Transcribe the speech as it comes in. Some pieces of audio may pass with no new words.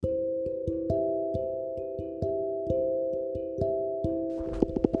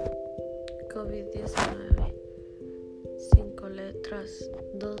Covid-19, 5 letras,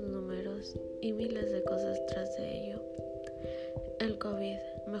 2 números y miles de cosas tras de ello. El COVID,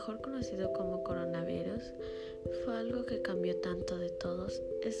 mejor conocido como coronavirus, fue algo que cambió tanto de todos,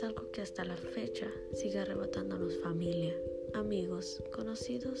 es algo que hasta la fecha sigue arrebatándonos familia, amigos,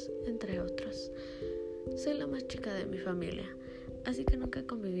 conocidos, entre otros. Soy la más chica de mi familia, así que nunca he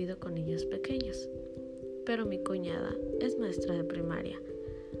convivido con niños pequeños, pero mi cuñada es maestra de primaria.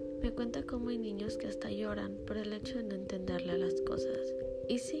 Me cuenta cómo hay niños que hasta lloran por el hecho de no entenderle las cosas.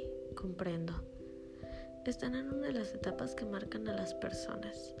 Y sí, comprendo. Están en una de las etapas que marcan a las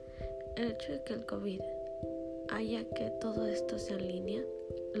personas. El hecho de que el COVID haya que todo esto sea en línea,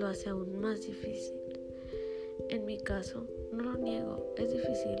 lo hace aún más difícil. En mi caso, no lo niego, es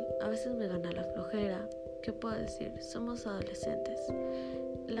difícil. A veces me gana la flojera. ¿Qué puedo decir? Somos adolescentes.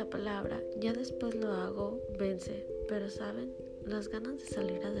 La palabra, ya después lo hago, vence. Pero ¿saben? Las ganas de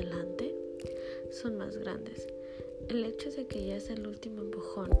salir adelante son más grandes. El hecho de que ya es el último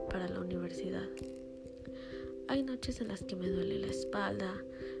empujón para la universidad. Hay noches en las que me duele la espalda,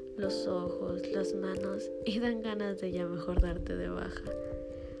 los ojos, las manos y dan ganas de ya mejor darte de baja.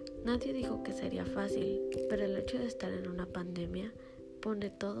 Nadie dijo que sería fácil, pero el hecho de estar en una pandemia pone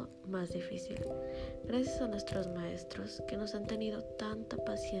todo más difícil. Gracias a nuestros maestros que nos han tenido tanta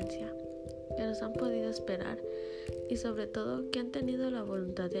paciencia, que nos han podido esperar y sobre todo que han tenido la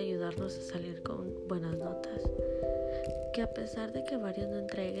voluntad de ayudarnos a salir con buenas notas, que a pesar de que varios no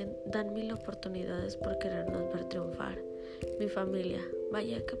entreguen, dan 1000 oportunidades por querernos ver triunfar. Mi familia,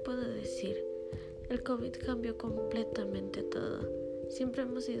 vaya, ¿qué puedo decir? El COVID cambió completamente todo. Siempre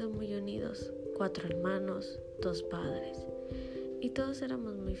hemos sido muy unidos, 4 hermanos, 2 padres, y todos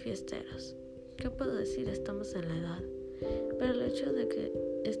éramos muy fiesteros. ¿Qué puedo decir? Estamos en la edad, pero el hecho de que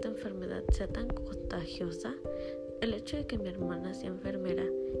esta enfermedad sea tan contagiosa, el hecho de que mi hermana sea enfermera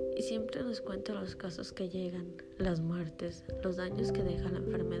y siempre nos cuenta los casos que llegan, las muertes, los daños que deja la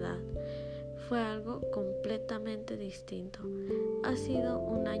enfermedad, fue algo completamente distinto. Ha sido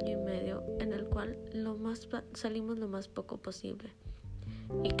un año y medio en el cual salimos lo más poco posible.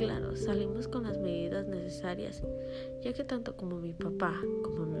 Y claro, salimos con las medidas necesarias, ya que tanto como mi papá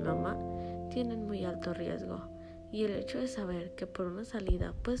como mi mamá tienen muy alto riesgo. Y el hecho de saber que por una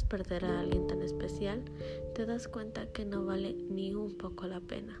salida puedes perder a alguien tan especial, te das cuenta que no vale ni un poco la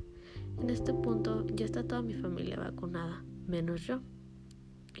pena. En este punto ya está toda mi familia vacunada, menos yo.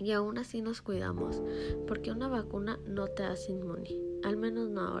 Y aún así nos cuidamos, porque una vacuna no te hace inmune, al menos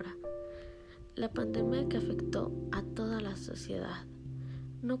no ahora. La pandemia que afectó a toda la sociedad.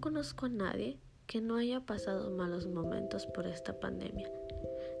 No conozco a nadie que no haya pasado malos momentos por esta pandemia.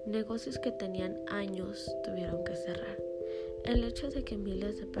 Negocios que tenían años tuvieron que cerrar. El hecho de que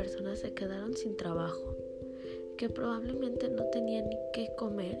miles de personas se quedaron sin trabajo, que probablemente no tenían ni qué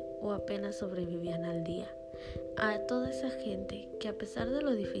comer o apenas sobrevivían al día. A toda esa gente que a pesar de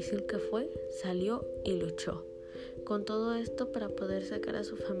lo difícil que fue, salió y luchó con todo esto para poder sacar a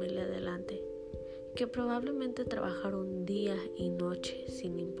su familia adelante, que probablemente trabajaron día y noche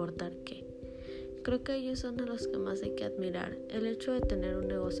sin importar qué. Creo que ellos son a los que más hay que admirar. El hecho de tener un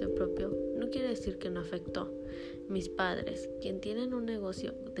negocio propio no quiere decir que no afectó. Mis padres, quien tienen un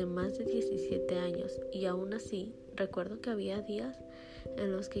negocio de más de 17 años y aún así recuerdo que había días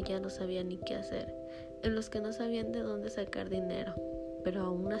en los que ya no sabían ni qué hacer, en los que no sabían de dónde sacar dinero, pero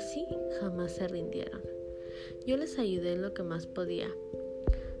aún así jamás se rindieron. Yo les ayudé en lo que más podía,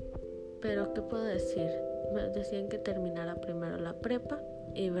 pero ¿qué puedo decir? Me decían que terminara primero la prepa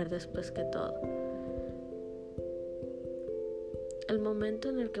y ver después que todo. El momento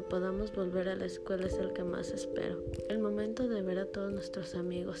en el que podamos volver a la escuela es el que más espero. El momento de ver a todos nuestros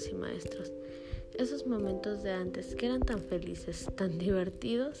amigos y maestros. Esos momentos de antes que eran tan felices, tan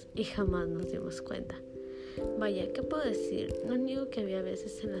divertidos y jamás nos dimos cuenta. Vaya, ¿qué puedo decir? No niego que había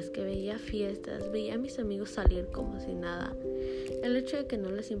veces en las que veía fiestas, veía a mis amigos salir como si nada. El hecho de que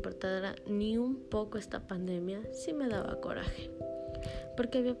no les importara ni un poco esta pandemia sí me daba coraje.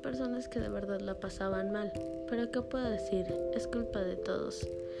 Porque había personas que de verdad la pasaban mal. Pero ¿qué puedo decir? Es culpa de todos.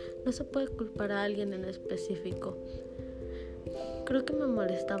 No se puede culpar a alguien en específico. Creo que me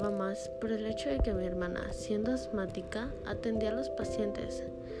molestaba más por el hecho de que mi hermana, siendo asmática, atendía a los pacientes,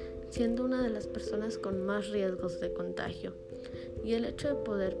 siendo una de las personas con más riesgos de contagio. Y el hecho de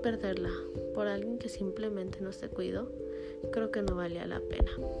poder perderla por alguien que simplemente no se cuidó, creo que no valía la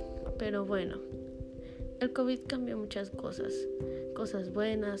pena. Pero bueno, el COVID cambió muchas cosas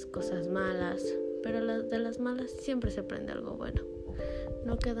buenas, cosas malas, pero de las malas siempre se aprende algo bueno.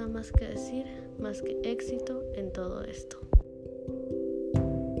 No queda más que decir, más que éxito en todo esto.